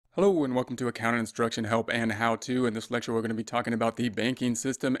Hello and welcome to Accounting Instruction Help and How To. In this lecture, we're going to be talking about the banking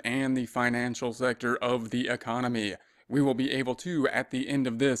system and the financial sector of the economy. We will be able to, at the end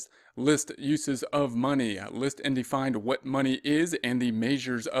of this, list uses of money, list and define what money is and the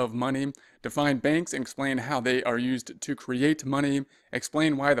measures of money, define banks and explain how they are used to create money,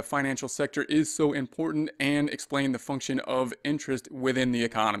 explain why the financial sector is so important, and explain the function of interest within the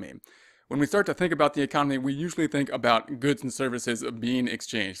economy. When we start to think about the economy, we usually think about goods and services being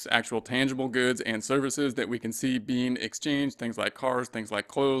exchanged, actual tangible goods and services that we can see being exchanged, things like cars, things like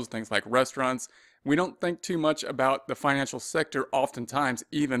clothes, things like restaurants. We don't think too much about the financial sector oftentimes,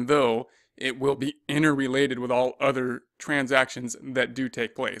 even though it will be interrelated with all other transactions that do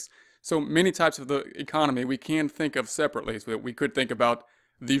take place. So many types of the economy we can think of separately. So that we could think about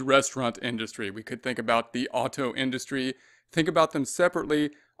the restaurant industry, we could think about the auto industry, think about them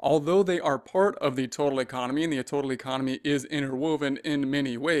separately. Although they are part of the total economy and the total economy is interwoven in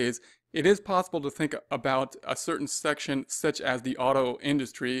many ways, it is possible to think about a certain section such as the auto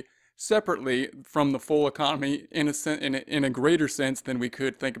industry separately from the full economy in a greater sense than we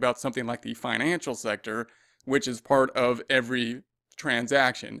could think about something like the financial sector, which is part of every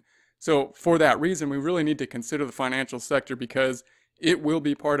transaction. So for that reason, we really need to consider the financial sector because it will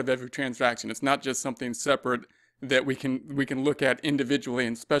be part of every transaction. It's not just something separate that we can look at individually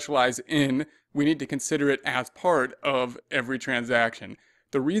and specialize in. We need to consider it as part of every transaction.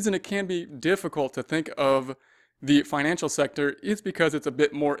 The reason it can be difficult to think of the financial sector is because it's a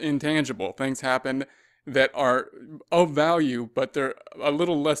bit more intangible. Things happen that are of value, but they're a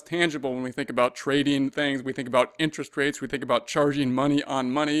little less tangible when we think about trading things. We think about interest rates. We think about charging money on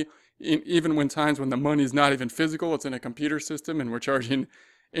money. Even when times when the money is not even physical, it's in a computer system and we're charging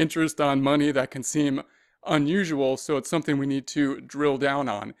interest on money, that can seem unusual, so it's something we need to drill down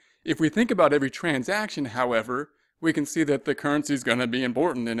on. If we think about every transaction, however, we can see that the currency is going to be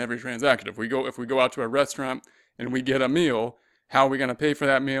important in every transaction. If we go out to a restaurant and we get a meal, how are we going to pay for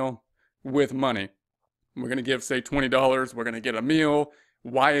that meal? With money. We're going to give, say, $20. We're going to get a meal.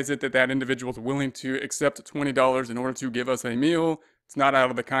 Why is it that that individual is willing to accept $20 in order to give us a meal? It's not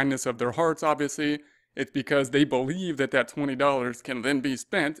out of the kindness of their hearts, obviously. It's because they believe that that $20 can then be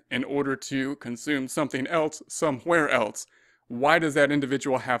spent in order to consume something else somewhere else. Why does that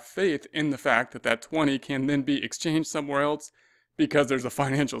individual have faith in the fact that that 20 can then be exchanged somewhere else? Because there's a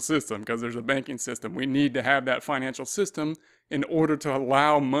financial system, because there's a banking system. We need to have that financial system in order to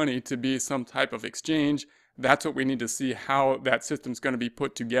allow money to be some type of exchange. That's what we need to see how that system's going to be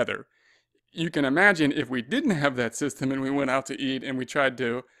put together. You can imagine if we didn't have that system and we went out to eat and we tried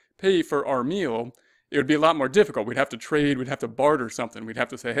to pay for our meal, it would be a lot more difficult. We'd have to trade, we'd have to barter something. We'd have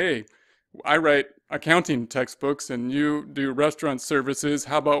to say, hey, I write accounting textbooks and you do restaurant services.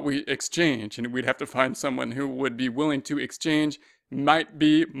 How about we exchange? And we'd have to find someone who would be willing to exchange. Might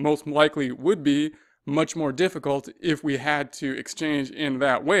be, most likely would be, much more difficult if we had to exchange in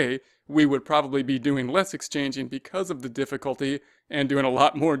that way. We would probably be doing less exchanging because of the difficulty and doing a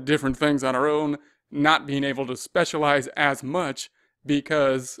lot more different things on our own, not being able to specialize as much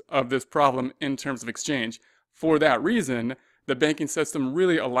because of this problem in terms of exchange. For that reason, the banking system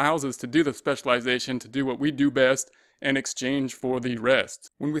really allows us to do the specialization, to do what we do best, and exchange for the rest.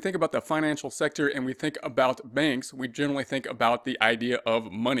 When we think about the financial sector and we think about banks, we generally think about the idea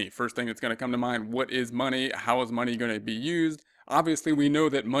of money. First thing that's going to come to mind, what is money? How is money going to be used? Obviously, we know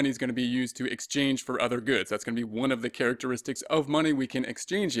that money is going to be used to exchange for other goods. That's going to be one of the characteristics of money. We can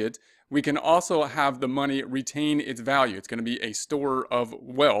exchange it. We can also have the money retain its value. It's going to be a store of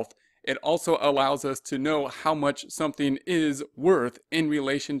wealth. It also allows us to know how much something is worth in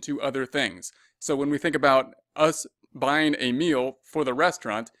relation to other things. So when we think about us buying a meal for the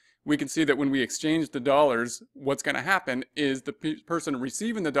restaurant, we can see that when we exchange the dollars, what's going to happen is the person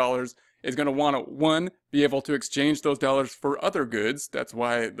receiving the dollars is going to want to, one, be able to exchange those dollars for other goods. That's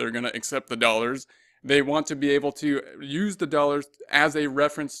why they're going to accept the dollars. They want to be able to use the dollars as a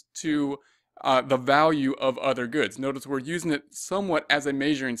reference to the value of other goods. Notice we're using it somewhat as a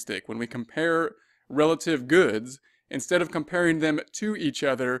measuring stick. When we compare relative goods, instead of comparing them to each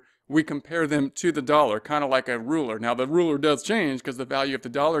other, we compare them to the dollar, kind of like a ruler. Now, the ruler does change because the value of the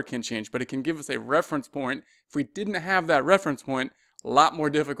dollar can change, but it can give us a reference point. If we didn't have that reference point, a lot more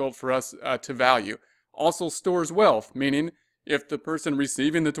difficult for us to value. Also stores wealth, meaning if the person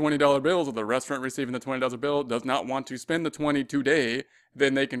receiving the $20 bills or the restaurant receiving the $20 bill does not want to spend the 20 today,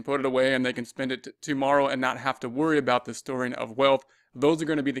 then they can put it away and they can spend it tomorrow and not have to worry about the storing of wealth. Those are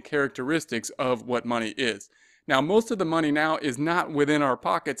going to be the characteristics of what money is. Now, most of the money now is not within our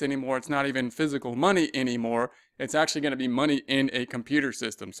pockets anymore. It's not even physical money anymore. It's actually going to be money in a computer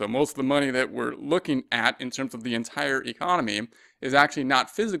system. So most of the money that we're looking at in terms of the entire economy is actually not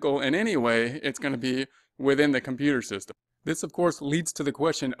physical in any way. It's going to be within the computer system. This, of course, leads to the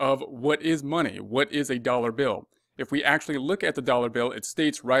question of what is money? What is a dollar bill? If we actually look at the dollar bill, it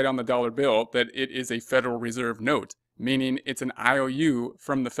states right on the dollar bill that it is a Federal Reserve note, meaning it's an IOU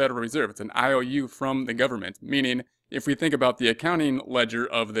from the Federal Reserve. It's an IOU from the government, meaning if we think about the accounting ledger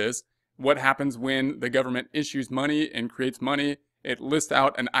of this, what happens when the government issues money and creates money? It lists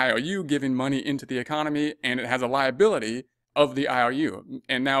out an IOU giving money into the economy, and it has a liability of the IOU.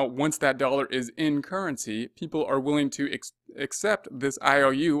 And now once that dollar is in currency, people are willing to accept this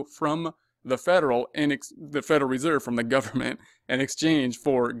IOU from the Federal Reserve, from the government, in exchange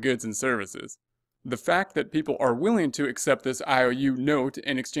for goods and services. The fact that people are willing to accept this IOU note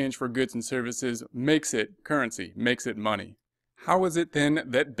in exchange for goods and services makes it currency, makes it money. How is it then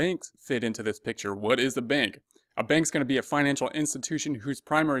that banks fit into this picture? What is a bank? A bank's going to be a financial institution whose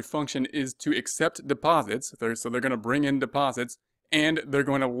primary function is to accept deposits. So they're going to bring in deposits and they're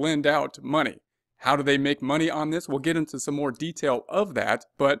going to lend out money. How do they make money on this? We'll get into some more detail of that,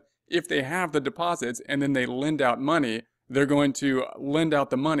 but if they have the deposits and then they lend out money, they're going to lend out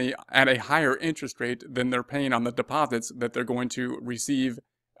the money at a higher interest rate than they're paying on the deposits that they're going to receive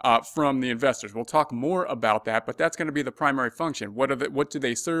from the investors. We'll talk more about that, but that's going to be the primary function. What do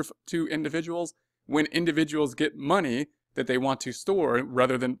they serve to individuals? When individuals get money that they want to store,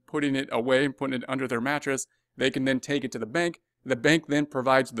 rather than putting it away and putting it under their mattress, they can then take it to the bank. The bank then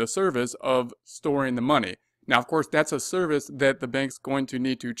provides the service of storing the money. Now, of course, that's a service that the bank's going to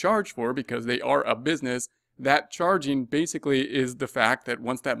need to charge for because they are a business. That charging basically is the fact that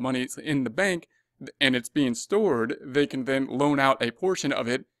once that money's in the bank and it's being stored, they can then loan out a portion of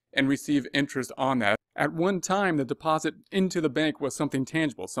it and receive interest on that. At one time, the deposit into the bank was something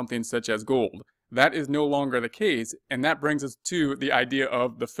tangible, something such as gold. That is no longer the case, and that brings us to the idea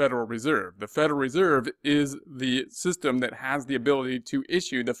of the Federal Reserve. The Federal Reserve is the system that has the ability to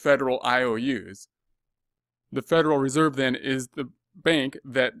issue the federal IOUs. The Federal Reserve then is the bank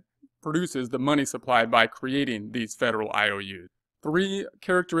that produces the money supply by creating these federal IOUs. Three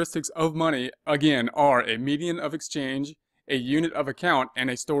characteristics of money, again, are a medium of exchange, a unit of account, and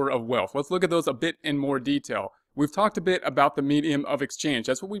a store of wealth. Let's look at those a bit in more detail. We've talked a bit about the medium of exchange.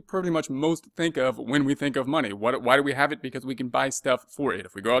 That's what we pretty much most think of when we think of money. Why do we have it? Because we can buy stuff for it.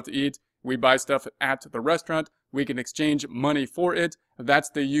 If we go out to eat, we buy stuff at the restaurant, we can exchange money for it.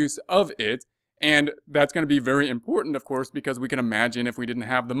 That's the use of it. And that's going to be very important, of course, because we can imagine if we didn't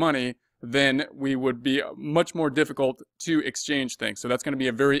have the money, then we would be much more difficult to exchange things. So that's going to be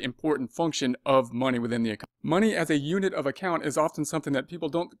a very important function of money within the account. Money as a unit of account is often something that people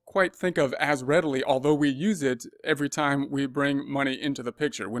don't quite think of as readily, although we use it every time we bring money into the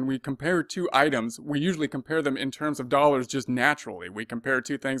picture. When we compare two items, we usually compare them in terms of dollars just naturally. We compare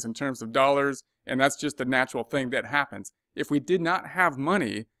two things in terms of dollars, and that's just the natural thing that happens. If we did not have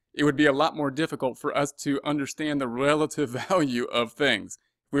money, it would be a lot more difficult for us to understand the relative value of things.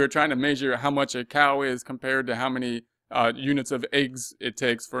 We were trying to measure how much a cow is compared to how many units of eggs it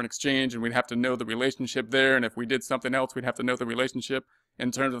takes for an exchange, and we'd have to know the relationship there, and if we did something else, we'd have to know the relationship in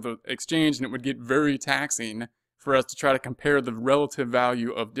terms of the exchange, and it would get very taxing for us to try to compare the relative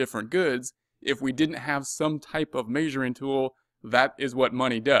value of different goods. If we didn't have some type of measuring tool, that is what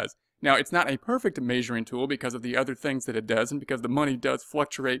money does. Now, it's not a perfect measuring tool because of the other things that it does, and because the money does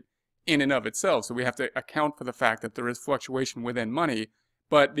fluctuate in and of itself, so we have to account for the fact that there is fluctuation within money.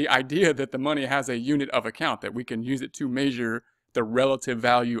 But the idea that the money has a unit of account, that we can use it to measure the relative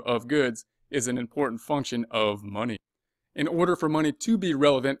value of goods, is an important function of money. In order for money to be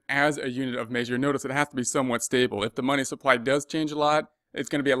relevant as a unit of measure, notice it has to be somewhat stable. If the money supply does change a lot, it's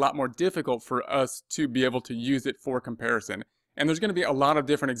going to be a lot more difficult for us to be able to use it for comparison. And there's going to be a lot of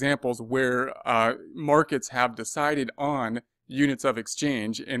different examples where markets have decided on units of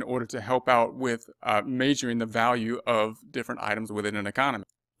exchange in order to help out with measuring the value of different items within an economy.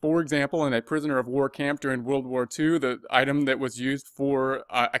 For example, in a prisoner of war camp during World War II, the item that was used for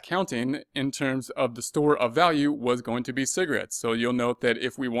accounting in terms of the store of value was going to be cigarettes. So you'll note that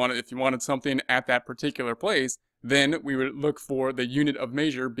if you wanted something at that particular place, then we would look for the unit of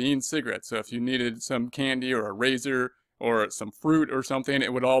measure being cigarettes. So if you needed some candy or a razor or some fruit or something,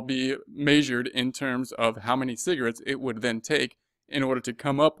 it would all be measured in terms of how many cigarettes it would then take in order to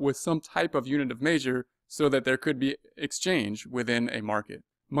come up with some type of unit of measure so that there could be exchange within a market.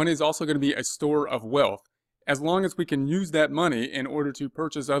 Money is also going to be a store of wealth. As long as we can use that money in order to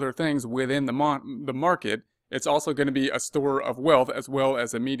purchase other things within the market, it's also going to be a store of wealth as well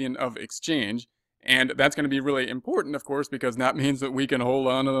as a medium of exchange. And that's going to be really important, of course, because that means that we can hold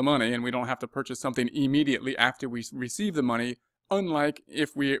on to the money and we don't have to purchase something immediately after we receive the money. Unlike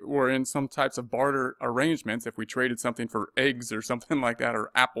if we were in some types of barter arrangements, if we traded something for eggs or something like that, or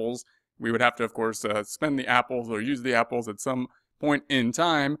apples, we would have to, of course, spend the apples or use the apples at some point in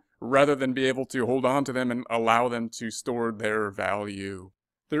time rather than be able to hold on to them and allow them to store their value.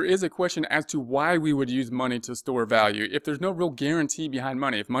 There is a question as to why we would use money to store value. If there's no real guarantee behind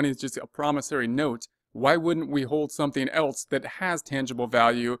money, if money is just a promissory note, why wouldn't we hold something else that has tangible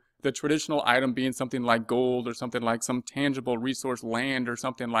value? The traditional item being something like gold or something like some tangible resource, land or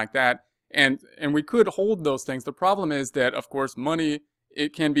something like that. And we could hold those things. The problem is that, of course, money,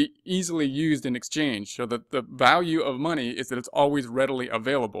 it can be easily used in exchange. So that the value of money is that it's always readily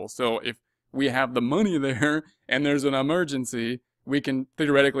available. So if we have the money there and there's an emergency, we can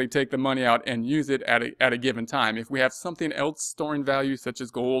theoretically take the money out and use it at a given time. If we have something else storing value, such as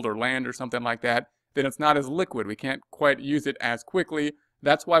gold or land or something like that, then it's not as liquid. We can't quite use it as quickly.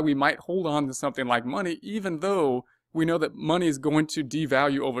 That's why we might hold on to something like money, even though we know that money is going to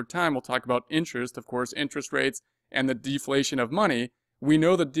devalue over time. We'll talk about interest, of course, interest rates and the deflation of money. We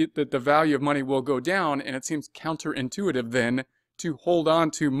know that the value of money will go down, and it seems counterintuitive then to hold on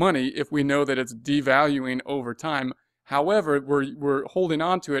to money if we know that it's devaluing over time. However, we're holding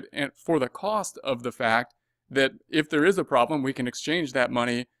on to it for the cost of the fact that if there is a problem, we can exchange that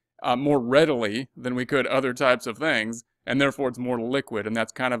money more readily than we could other types of things, and therefore it's more liquid. And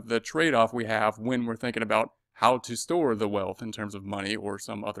that's kind of the trade-off we have when we're thinking about how to store the wealth in terms of money or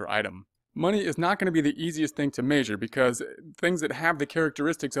some other item. Money is not going to be the easiest thing to measure because things that have the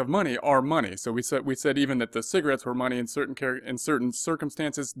characteristics of money are money. So we said even that the cigarettes were money in certain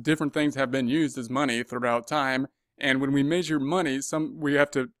circumstances. Different things have been used as money throughout time. And when we measure money, we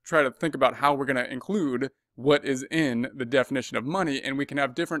have to try to think about how we're going to include what is in the definition of money, and we can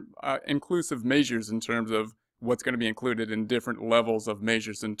have different inclusive measures in terms of what's going to be included in different levels of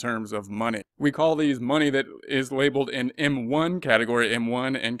measures in terms of money. We call these money that is labeled in M1, category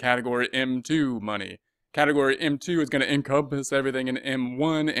M1, and category M2 money. Category M2 is going to encompass everything in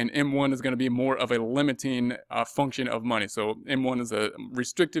M1, and M1 is going to be more of a limiting function of money. So M1 is a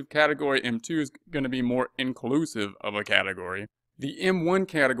restrictive category, M2 is going to be more inclusive of a category. The M1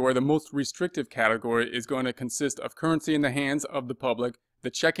 category, the most restrictive category, is going to consist of currency in the hands of the public, the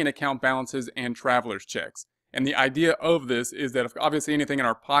checking account balances, and traveler's checks. And the idea of this is that if obviously anything in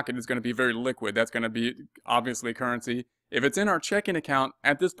our pocket is going to be very liquid, that's going to be obviously currency. If it's in our checking account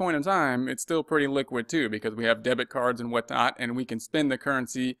at this point in time, it's still pretty liquid too, because we have debit cards and whatnot, and we can spend the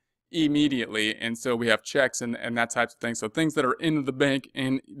currency immediately. And so we have checks and that types of thing. So things that are in the bank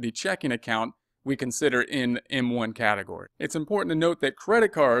in the checking account, we consider in M1 category. It's important to note that credit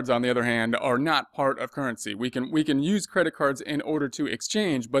cards, on the other hand, are not part of currency. We can use credit cards in order to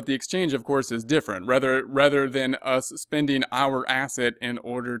exchange, but the exchange, of course, is different. Rather than us spending our asset in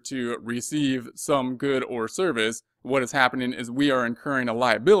order to receive some good or service, what is happening is we are incurring a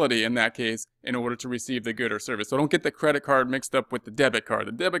liability in that case in order to receive the good or service. So don't get the credit card mixed up with the debit card.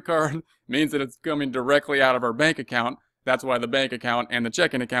 The debit card means that it's coming directly out of our bank account. That's why the bank account and the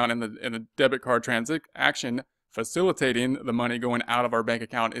checking account and the debit card transaction facilitating the money going out of our bank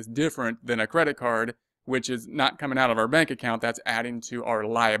account is different than a credit card, which is not coming out of our bank account. That's adding to our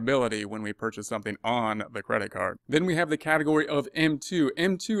liability when we purchase something on the credit card. Then we have the category of M2.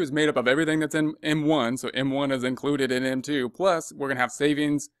 M2 is made up of everything that's in M1, so M1 is included in M2, plus we're going to have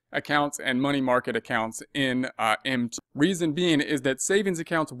savings accounts and money market accounts in M2. Reason being is that savings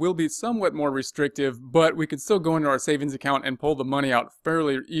accounts will be somewhat more restrictive, but we could still go into our savings account and pull the money out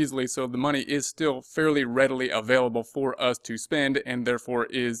fairly easily, so the money is still fairly readily available for us to spend and therefore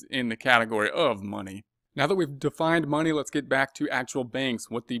is in the category of money. Now that we've defined money, let's get back to actual banks,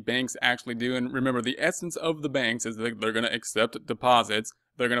 what the banks actually do. And remember, the essence of the banks is that they're going to accept deposits.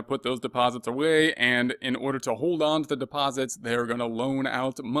 They're going to put those deposits away, and in order to hold on to the deposits, they're going to loan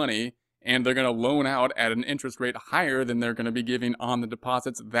out money, and they're going to loan out at an interest rate higher than they're going to be giving on the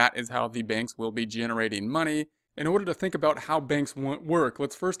deposits. That is how the banks will be generating money. In order to think about how banks work,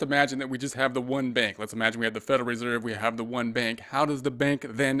 let's first imagine that we just have the one bank. Let's imagine we have the Federal Reserve, we have the one bank. How does the bank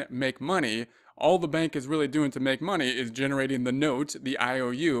then make money? All the bank is really doing to make money is generating the note, the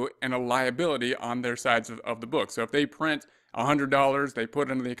IOU, and a liability on their sides of the book. So if they print $100, they put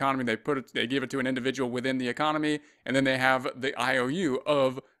it into the economy, they give it to an individual within the economy, and then they have the IOU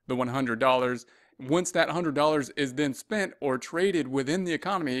of the $100. Once that $100 is then spent or traded within the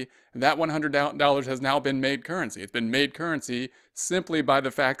economy, that $100 has now been made currency. It's been made currency simply by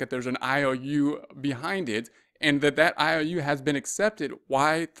the fact that there's an IOU behind it, and that IOU has been accepted.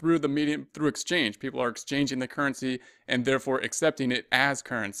 Why? Through exchange. People are exchanging the currency and therefore accepting it as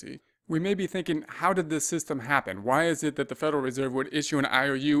currency. We may be thinking, how did this system happen? Why is it that the Federal Reserve would issue an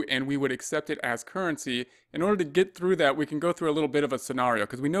IOU and we would accept it as currency? In order to get through that, we can go through a little bit of a scenario,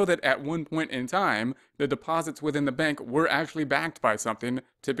 because we know that at one point in time, the deposits within the bank were actually backed by something,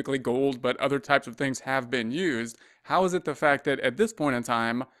 typically gold, but other types of things have been used. How is it the fact that at this point in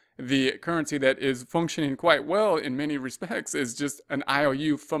time, the currency that is functioning quite well in many respects is just an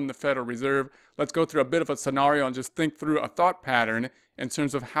IOU from the Federal Reserve? Let's go through a bit of a scenario and just think through a thought pattern in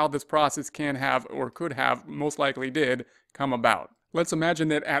terms of how this process can have, or could have, most likely did, come about. Let's imagine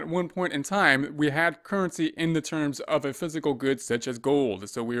that at one point in time, we had currency in the terms of a physical good such as gold.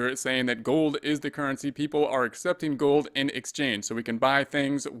 So we were saying that gold is the currency. People are accepting gold in exchange. So we can buy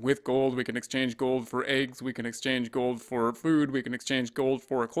things with gold. We can exchange gold for eggs. We can exchange gold for food. We can exchange gold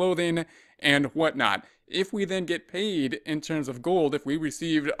for clothing and whatnot. If we then get paid in terms of gold, if we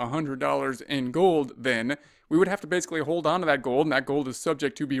received $100 in gold, then we would have to basically hold on to that gold, and that gold is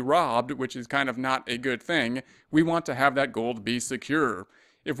subject to be robbed, which is kind of not a good thing. We want to have that gold be secure.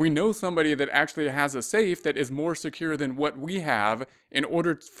 If we know somebody that actually has a safe that is more secure than what we have, in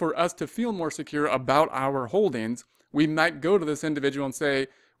order for us to feel more secure about our holdings, we might go to this individual and say,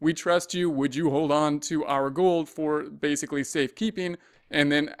 we trust you, would you hold on to our gold for basically safekeeping,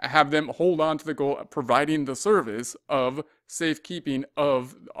 and then have them hold on to the gold, providing the service of safekeeping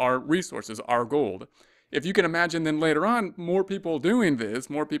of our resources, our gold. If you can imagine then later on, more people doing this,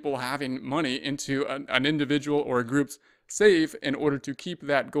 more people having money into an individual or a group's safe in order to keep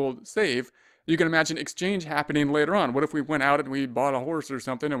that gold safe, you can imagine exchange happening later on. What if we went out and we bought a horse or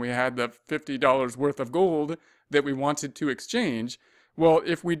something and we had the $50 worth of gold that we wanted to exchange? Well,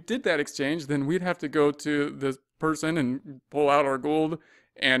 if we did that exchange, then we'd have to go to this person and pull out our gold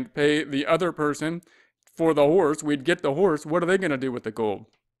and pay the other person for the horse. We'd get the horse. What are they going to do with the gold?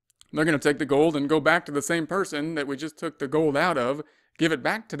 They're going to take the gold and go back to the same person that we just took the gold out of, give it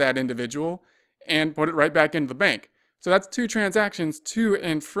back to that individual, and put it right back into the bank. So that's two transactions to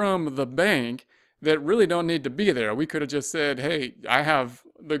and from the bank that really don't need to be there. We could have just said, hey, I have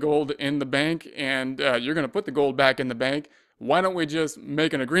the gold in the bank, and you're going to put the gold back in the bank. Why don't we just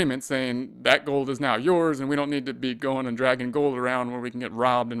make an agreement saying that gold is now yours, and we don't need to be going and dragging gold around where we can get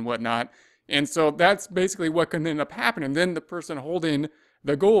robbed and whatnot. And so that's basically what can end up happening. Then the person holding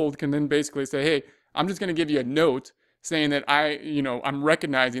the gold can then basically say, hey, I'm just going to give you a note saying that I'm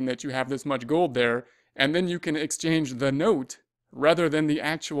recognizing that you have this much gold there, and then you can exchange the note rather than the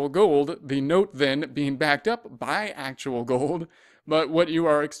actual gold, the note then being backed up by actual gold. But what you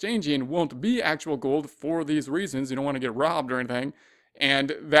are exchanging won't be actual gold for these reasons. You don't want to get robbed or anything.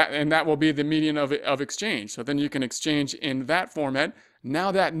 And that will be the median of exchange. So then you can exchange in that format.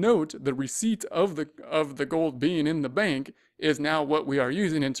 Now that note, the receipt of the gold being in the bank, is now what we are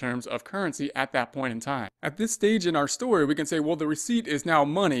using in terms of currency at that point in time. At this stage in our story, we can say, well, the receipt is now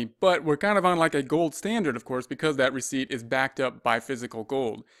money, but we're kind of on like a gold standard, of course, because that receipt is backed up by physical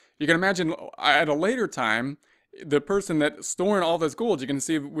gold. You can imagine at a later time, the person that's storing all this gold, you can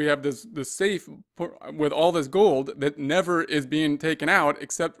see we have this safe with all this gold that never is being taken out,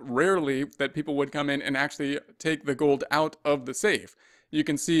 except rarely that people would come in and actually take the gold out of the safe. You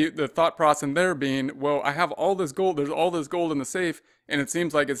can see the thought process in there being, well, I have all this gold, there's all this gold in the safe, and it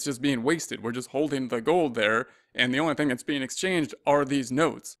seems like it's just being wasted. We're just holding the gold there, and the only thing that's being exchanged are these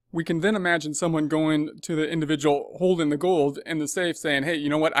notes. We can then imagine someone going to the individual holding the gold in the safe saying, hey, you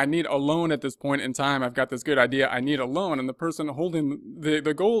know what, I need a loan at this point in time. I've got this good idea, I need a loan. And the person holding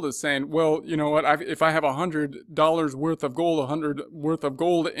the gold is saying, well, you know what, if I have $100 worth of gold, $100 worth of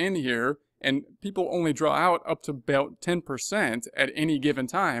gold in here, and people only draw out up to about 10% at any given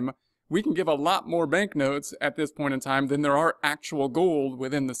time, we can give a lot more banknotes at this point in time than there are actual gold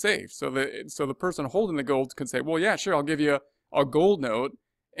within the safe. So the person holding the gold could say, well, yeah, sure, I'll give you a gold note,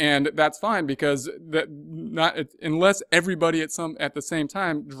 and that's fine, because unless everybody at the same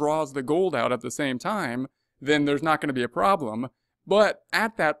time draws the gold out at the same time, then there's not going to be a problem. But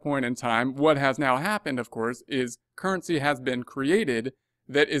at that point in time, what has now happened, of course, is currency has been created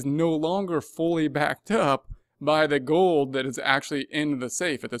that is no longer fully backed up by the gold that is actually in the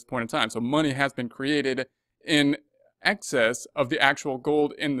safe at this point in time. So money has been created in excess of the actual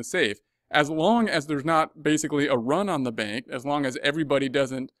gold in the safe. As long as there's not basically a run on the bank, as long as everybody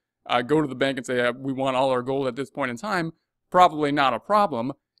doesn't go to the bank and say, we want all our gold at this point in time, probably not a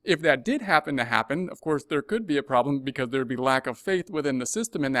problem. If that did happen to happen, of course, there could be a problem, because there'd be lack of faith within the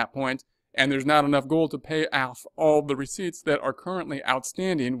system in that point, and there's not enough gold to pay off all the receipts that are currently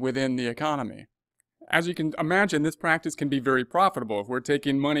outstanding within the economy. As you can imagine, this practice can be very profitable. If we're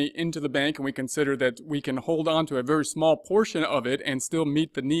taking money into the bank and we consider that we can hold on to a very small portion of it and still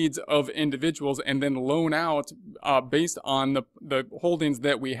meet the needs of individuals and then loan out based on the holdings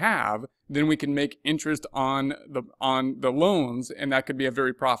that we have, then we can make interest on the loans, and that could be a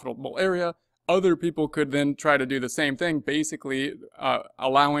very profitable area. Other people could then try to do the same thing, basically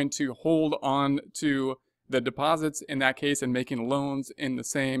allowing to hold on to the deposits in that case and making loans in the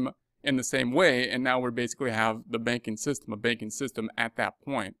same way, and now we basically have a banking system at that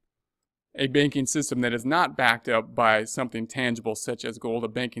point. A banking system that is not backed up by something tangible such as gold, a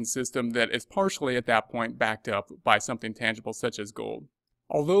banking system that is partially at that point backed up by something tangible such as gold.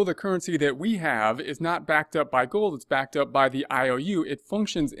 Although the currency that we have is not backed up by gold, it's backed up by the IOU, it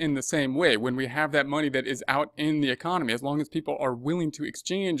functions in the same way. When we have that money that is out in the economy, as long as people are willing to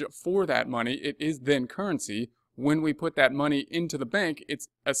exchange for that money, it is then currency. When we put that money into the bank, it's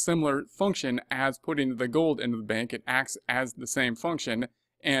a similar function as putting the gold into the bank. It acts as the same function.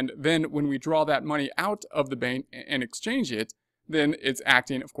 And then when we draw that money out of the bank and exchange it, then it's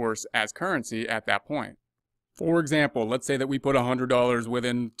acting, of course, as currency at that point. For example, let's say that we put $100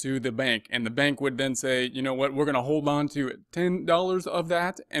 into the bank, and the bank would then say, you know what, we're going to hold on to $10 of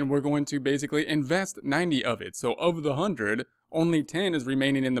that, and we're going to basically invest 90 of it. So of the 100, only 10 is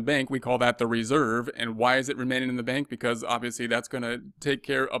remaining in the bank. We call that the reserve. And why is it remaining in the bank? Because obviously that's going to take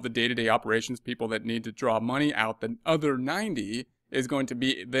care of the day-to-day operations, people that need to draw money out. The other 90 is going to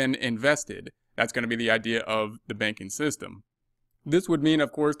be then invested. That's going to be the idea of the banking system. This would mean,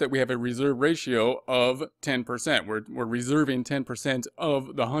 of course, that we have a reserve ratio of 10%. We're reserving 10%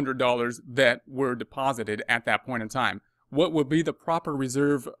 of the $100 that were deposited at that point in time. What would be the proper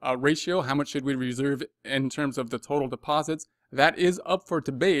reserve ratio? How much should we reserve in terms of the total deposits? That is up for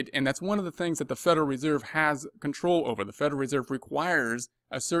debate, and that's one of the things that the Federal Reserve has control over. The Federal Reserve requires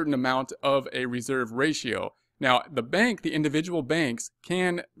a certain amount of a reserve ratio. Now, the individual banks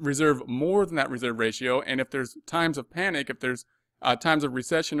can reserve more than that reserve ratio, and if there's times of panic, if there's times of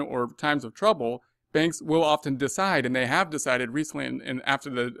recession or times of trouble, banks will often decide, and they have decided recently and after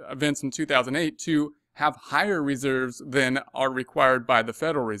the events in 2008, to have higher reserves than are required by the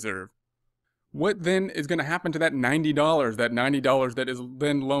Federal Reserve. What then is going to happen to that $90 that is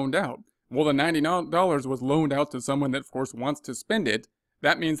then loaned out? Well, the $90 was loaned out to someone that, of course, wants to spend it.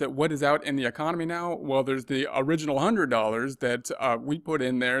 That means that what is out in the economy now? Well, there's the original $100 that we put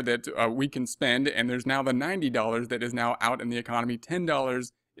in there that we can spend, and there's now the $90 that is now out in the economy.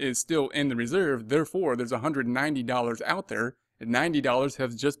 $10 is still in the reserve. Therefore, there's $190 out there, and $90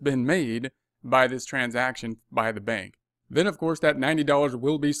 has just been made by this transaction by the bank. Then, of course, that $90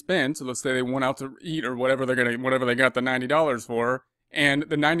 will be spent. So let's say they went out to eat or whatever they got the $90 for. And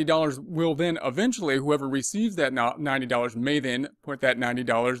the $90 will then eventually, whoever receives that $90 may then put that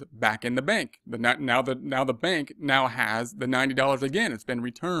 $90 back in the bank. Now the bank now has the $90 again. It's been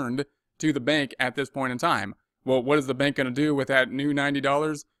returned to the bank at this point in time. Well, what is the bank going to do with that new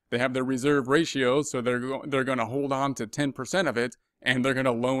 $90? They have their reserve ratio, so they're going to hold on to 10% of it, and they're going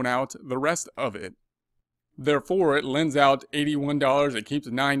to loan out the rest of it. Therefore, it lends out $81, it keeps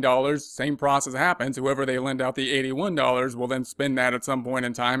 $9, same process happens. Whoever they lend out the $81 will then spend that at some point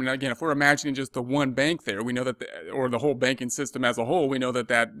in time. And again, if we're imagining just the one bank there, we know that, or the whole banking system as a whole, we know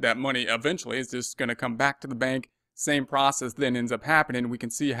that money eventually is just going to come back to the bank. Same process then ends up happening. We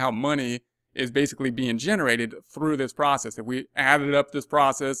can see how money is basically being generated through this process. If we added up this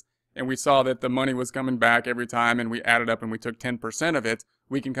process and we saw that the money was coming back every time, and we added up and we took 10% of it,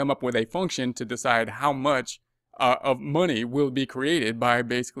 we can come up with a function to decide how much of money will be created by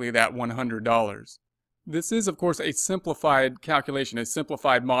basically that $100. This is, of course, a simplified calculation, a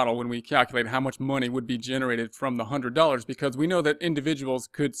simplified model when we calculate how much money would be generated from the $100, because we know that individuals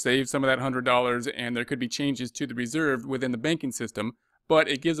could save some of that $100 and there could be changes to the reserve within the banking system, but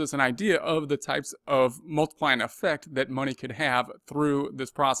it gives us an idea of the types of multiplying effect that money could have through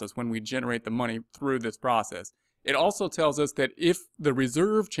this process when we generate the money through this process. It also tells us that if the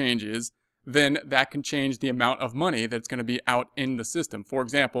reserve changes, then that can change the amount of money that's going to be out in the system. For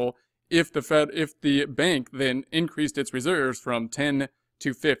example, if the bank then increased its reserves from 10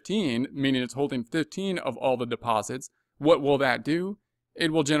 to 15, meaning it's holding 15 of all the deposits, what will that do?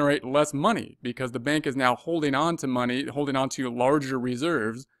 It will generate less money because the bank is now holding on to money, holding on to larger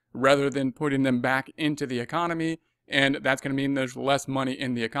reserves rather than putting them back into the economy, and that's going to mean there's less money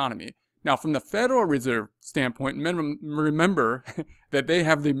in the economy. Now, from the Federal Reserve standpoint, remember that they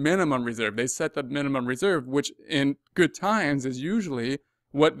have the minimum reserve. They set the minimum reserve, which in good times is usually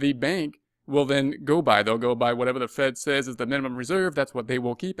what the bank will then go by. They'll go by whatever the Fed says is the minimum reserve. That's what they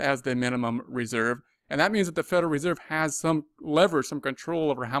will keep as the minimum reserve. And that means that the Federal Reserve has some leverage, some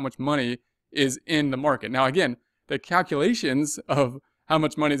control over how much money is in the market. Now, again, the calculations of how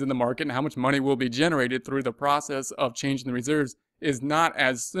much money is in the market and how much money will be generated through the process of changing the reserves is not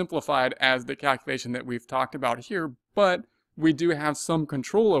as simplified as the calculation that we've talked about here, but we do have some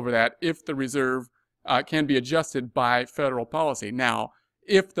control over that if the reserve can be adjusted by federal policy. Now,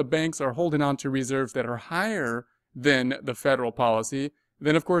 if the banks are holding on to reserves that are higher than the federal policy,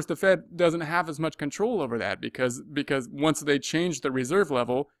 then of course the Fed doesn't have as much control over that because once they change the reserve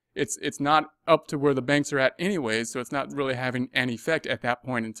level, it's not up to where the banks are at anyways, so it's not really having any effect at that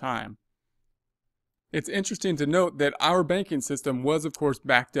point in time. It's interesting to note that our banking system was, of course,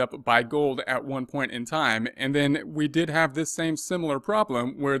 backed up by gold at one point in time, and then we did have this same similar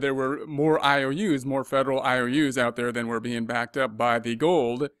problem where there were more IOUs, more federal IOUs out there than were being backed up by the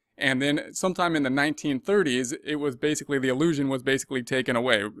gold, and then sometime in the 1930s, it was basically, the illusion was basically taken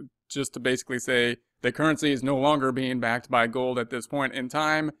away, just to basically say the currency is no longer being backed by gold at this point in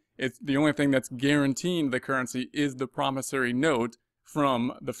time. It's the only thing that's guaranteeing the currency is the promissory note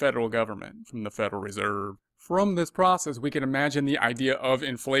from the federal government, from the Federal Reserve. From this process, we can imagine the idea of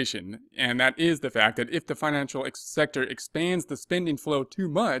inflation, and that is the fact that if the financial sector expands the spending flow too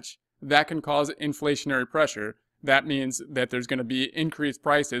much, that can cause inflationary pressure. That means that there's going to be increased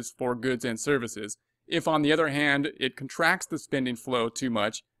prices for goods and services. If, on the other hand, it contracts the spending flow too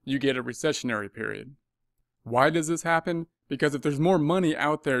much, you get a recessionary period. Why does this happen? Because if there's more money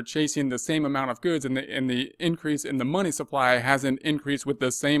out there chasing the same amount of goods and the increase in the money supply hasn't increased with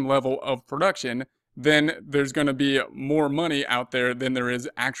the same level of production, then there's going to be more money out there than there is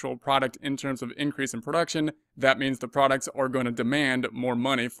actual product in terms of increase in production. That means the products are going to demand more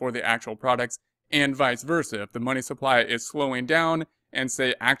money for the actual products, and vice versa. If the money supply is slowing down and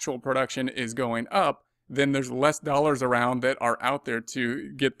say actual production is going up, then there's less dollars around that are out there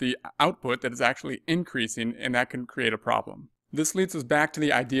to get the output that is actually increasing, and that can create a problem. This leads us back to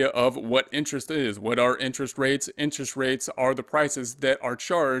the idea of what interest is. What are interest rates? Interest rates are the prices that are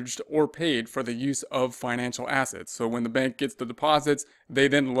charged or paid for the use of financial assets. So when the bank gets the deposits, they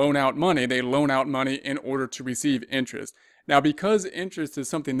then loan out money. They loan out money in order to receive interest. Now, because interest is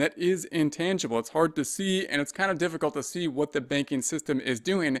something that is intangible, it's hard to see, and it's kind of difficult to see what the banking system is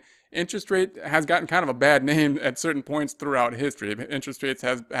doing. Interest rate has gotten kind of a bad name at certain points throughout history. Interest rates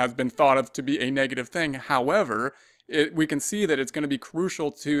has been thought of to be a negative thing. However, we can see that it's going to be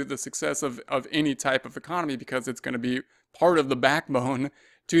crucial to the success of any type of economy because it's going to be part of the backbone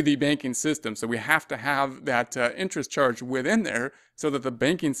to the banking system. So we have to have that interest charge within there so that the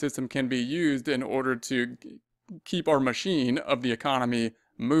banking system can be used in order to keep our machine of the economy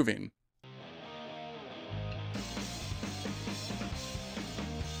moving.